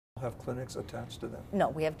have clinics attached to them? No,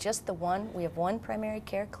 we have just the one. We have one primary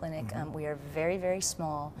care clinic. We are very, very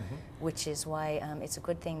small, which is why it's a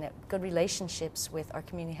good thing that good relationships with our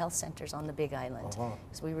community health centers on the Big Island.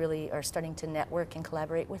 So we really are starting to network and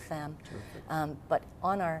collaborate with them. But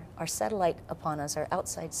on our satellite upon us, our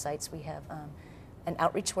outside sites, we have an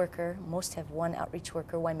outreach worker. Most have one outreach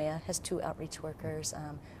worker. Waimea has 2 outreach workers.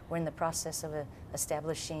 We're in the process of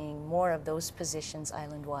establishing more of those positions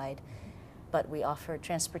island-wide. But we offer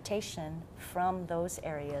transportation from those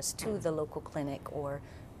areas to the local clinic or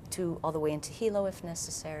to all the way into Hilo if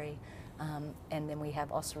necessary. And then we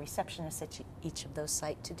have also receptionists at each of those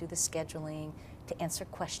sites to do the scheduling, to answer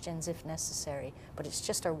questions if necessary. But it's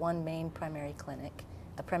just our one main primary clinic.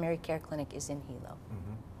 A primary care clinic is in Hilo.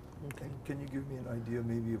 Okay. Can you give me an idea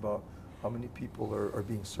maybe about how many people are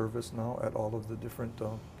being serviced now at all of the different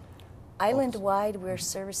Island-wide, we're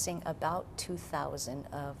servicing about 2,000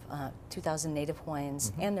 of 2,000 Native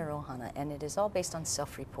Hawaiians and their ohana, and it is all based on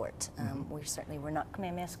self-report. We're not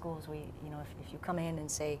Kamehameha schools. If you come in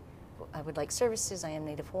and say, I would like services, I am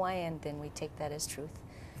Native Hawaiian, then we take that as truth,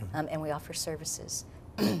 and we offer services.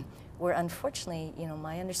 We're unfortunately,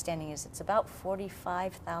 my understanding is it's about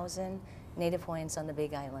 45,000 Native Hawaiians on the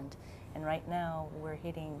Big Island, and right now we're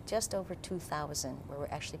hitting just over 2,000 where we're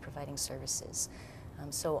actually providing services.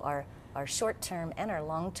 So our short-term and our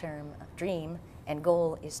long-term dream and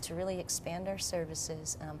goal is to really expand our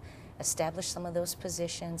services, establish some of those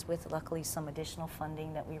positions with luckily some additional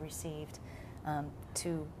funding that we received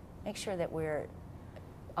to make sure that we're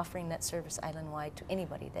offering that service island-wide to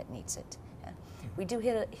anybody that needs it. We do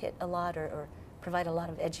hit a lot or provide a lot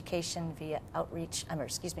of education via outreach,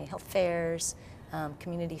 health fairs,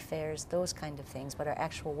 community fairs, those kind of things, but our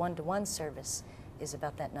actual one-to-one service is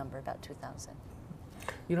about that number, about 2,000.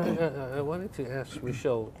 I wanted to ask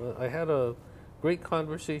Michelle, I had a great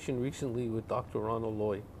conversation recently with Dr. Ron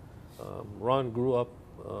Aloy. Ron grew up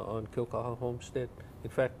on Kilkaha Homestead. In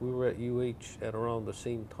fact, we were at UH at around the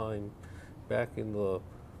same time back in the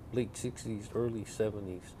late 60s, early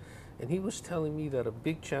 70s. And he was telling me that a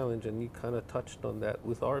big challenge, and you kind of touched on that,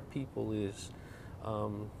 with our people is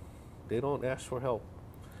they don't ask for help.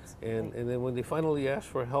 And then when they finally ask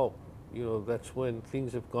for help, that's when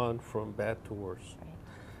things have gone from bad to worse.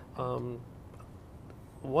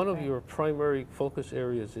 One of your primary focus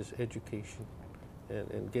areas is education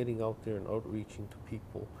and getting out there and outreaching to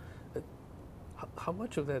people. How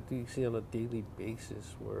much of that do you see on a daily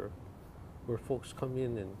basis where folks come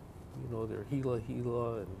in and they're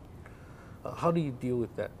hila and how do you deal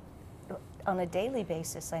with that? On a daily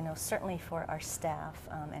basis, I know certainly for our staff,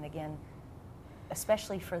 and again,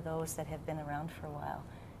 especially for those that have been around for a while,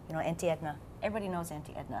 Auntie Edna, everybody knows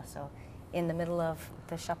Auntie Edna, so in the middle of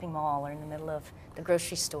the shopping mall or in the middle of the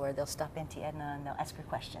grocery store, they'll stop Auntie Edna and they'll ask her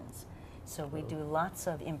questions. So we do lots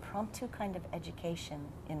of impromptu kind of education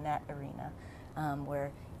in that arena,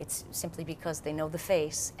 where it's simply because they know the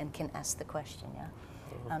face and can ask the question,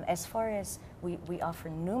 as far as we offer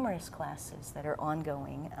numerous classes that are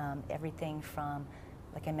ongoing, everything from,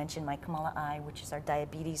 like I mentioned, my Kamala which is our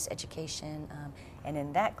diabetes education, and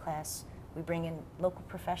in that class we bring in local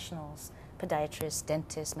professionals, podiatrists,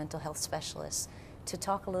 dentists, mental health specialists, to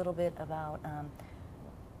talk a little bit about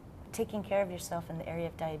taking care of yourself in the area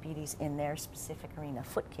of diabetes in their specific arena,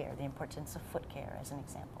 foot care, the importance of foot care as an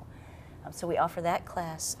example. So we offer that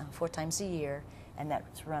class 4 times a year, and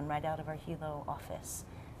that's run right out of our Hilo office.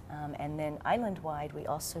 And then island-wide, we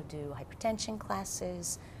also do hypertension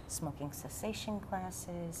classes, smoking cessation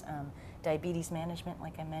classes, diabetes management,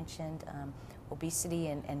 like I mentioned, obesity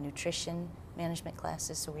and nutrition management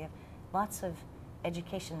classes. So we have lots of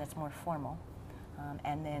education that's more formal.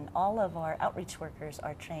 And then all of our outreach workers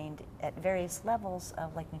are trained at various levels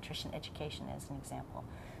of like nutrition education as an example.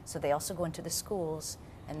 So they also go into the schools,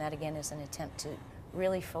 and that again is an attempt to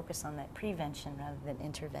really focus on that prevention rather than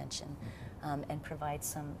intervention, and provide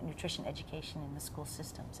some nutrition education in the school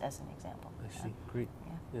systems as an example. I see, great.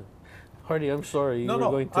 Yeah. Hardy, I'm sorry, you were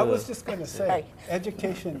going to... I was just going to say,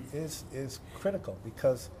 education is critical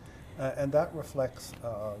because, and that reflects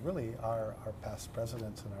really our past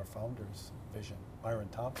presidents and our founders' vision, Myron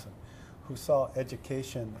Thompson, who saw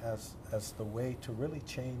education as the way to really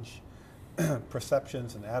change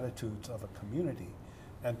perceptions and attitudes of a community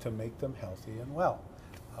and to make them healthy and well.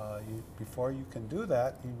 Before you can do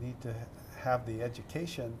that, you need to have the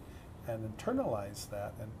education and internalize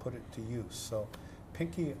that and put it to use. So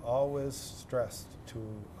Pinky always stressed to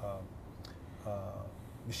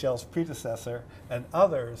Michelle's predecessor and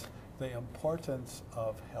others the importance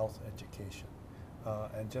of health education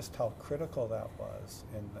and just how critical that was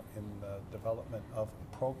in the development of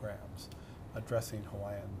programs addressing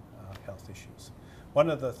Hawaiian health issues. One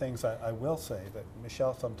of the things I will say that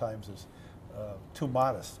Michelle sometimes is too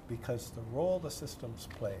modest, because the role the systems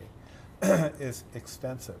play is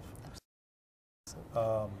extensive.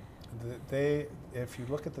 If you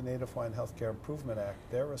look at the Native Hawaiian Healthcare Improvement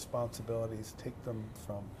Act, their responsibilities take them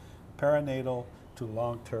from perinatal to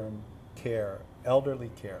long-term care,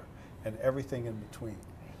 elderly care, and everything in between.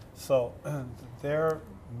 So their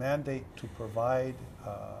mandate to provide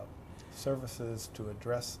services to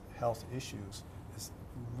address health issues is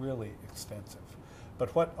really extensive.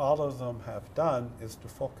 But what all of them have done is to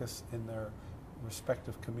focus in their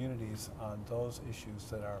respective communities on those issues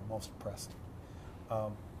that are most pressing.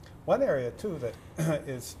 One area, too, that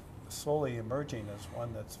is slowly emerging as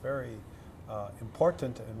one that's very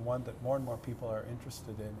important, and one that more and more people are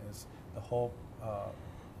interested in, is the whole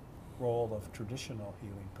role of traditional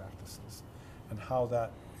healing practices and how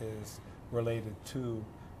that is related to,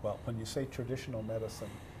 well, when you say traditional medicine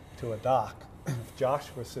to a doc, if Josh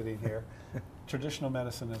were sitting here, traditional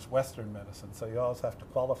medicine is Western medicine, so you always have to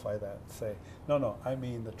qualify that and say, no, I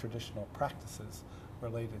mean the traditional practices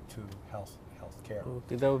related to health care.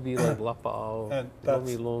 Okay, that would be like lapa'au, And that's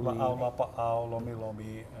lomi lomi. Ma'au lapa'au, lomi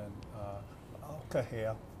lomi, and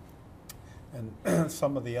Kahea, and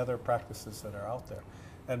some of the other practices that are out there.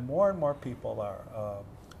 And more people are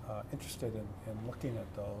interested in looking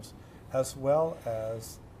at those, as well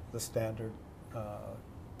as the standard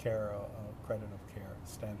care, credit of care,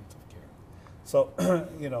 standards of care. So,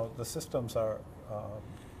 you know, the systems are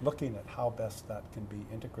looking at how best that can be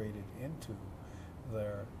integrated into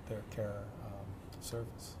their care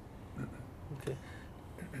service. Okay.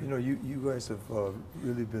 You know, you guys have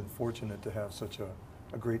really been fortunate to have such a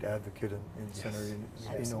great advocate in Senator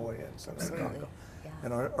Inoue and Senator Absolutely. Kaka. Yeah.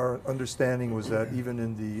 And our understanding was that even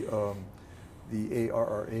in the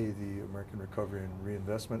ARRA, the American Recovery and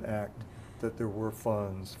Reinvestment Act, that there were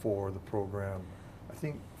funds for the program. I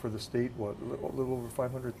think for the state, what, a little over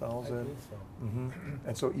 500,000? I believe so. Mm-hmm.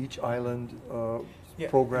 And so each island Yeah.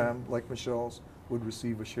 program, like Michelle's, would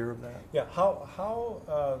receive a share of that? Yeah,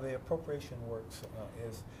 how the appropriation works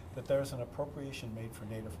is that there's an appropriation made for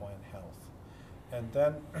Native Hawaiian health. And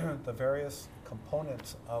then the various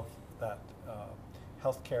components of that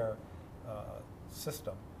healthcare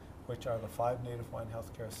system, which are the 5 Native Hawaiian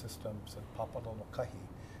healthcare systems in Ola Lokahi,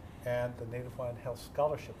 and the Native Hawaiian Health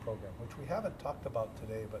Scholarship Program, which we haven't talked about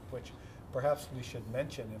today, but which perhaps we should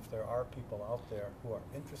mention if there are people out there who are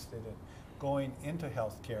interested in going into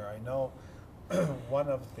healthcare. I know one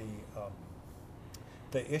of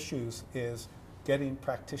the issues is getting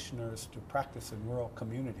practitioners to practice in rural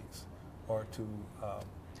communities, or to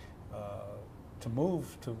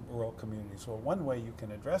move to rural communities. Well, one way you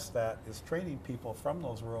can address that is training people from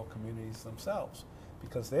those rural communities themselves,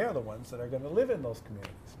 because they are the ones that are going to live in those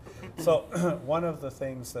communities. So one of the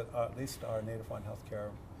things that at least our Native Hawaiian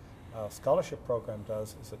Healthcare Scholarship Program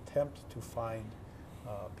does is attempt to find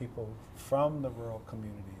people from the rural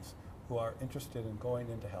communities who are interested in going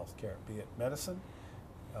into healthcare, be it medicine,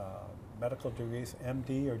 medical degrees,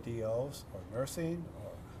 MD or DOs, or nursing,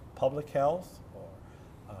 or public health, or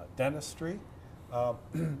dentistry,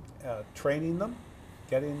 training them,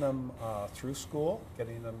 getting them through school,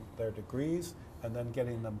 getting them their degrees, and then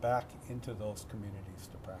getting them back into those communities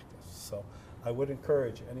to practice. So I would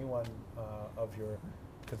encourage anyone of your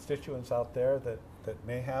constituents out there that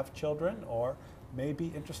may have children or may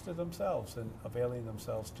be interested themselves in availing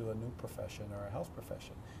themselves to a new profession or a health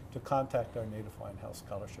profession to contact our Native Hawaiian Health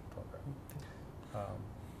Scholarship Program.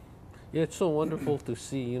 Yeah, it's so wonderful to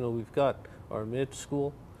see. You know, we've got our med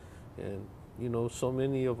school, and you know, so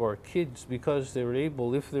many of our kids, because they're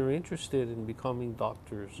able, if they're interested in becoming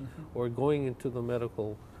doctors or going into the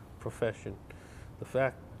medical profession, the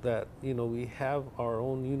fact that, you know, we have our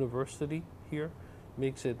own university here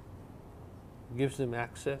gives them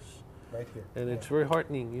access. Right here. And it's very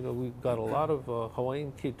heartening. You know, we've got a lot of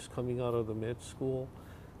Hawaiian kids coming out of the med school,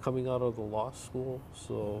 coming out of the law school.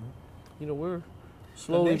 So, you know, we're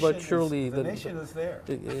slowly but surely. The nation is there.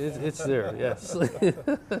 It's there, yes.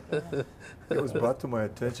 It was brought to my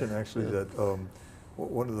attention, actually, that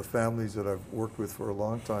one of the families that I've worked with for a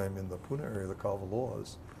long time in the Puna area, the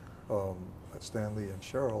Kavaloas, Stanley and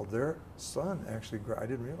Cheryl, their son actually, I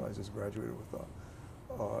didn't realize this, graduated with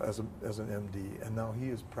as an MD, and now he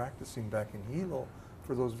is practicing back in Hilo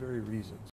for those very reasons.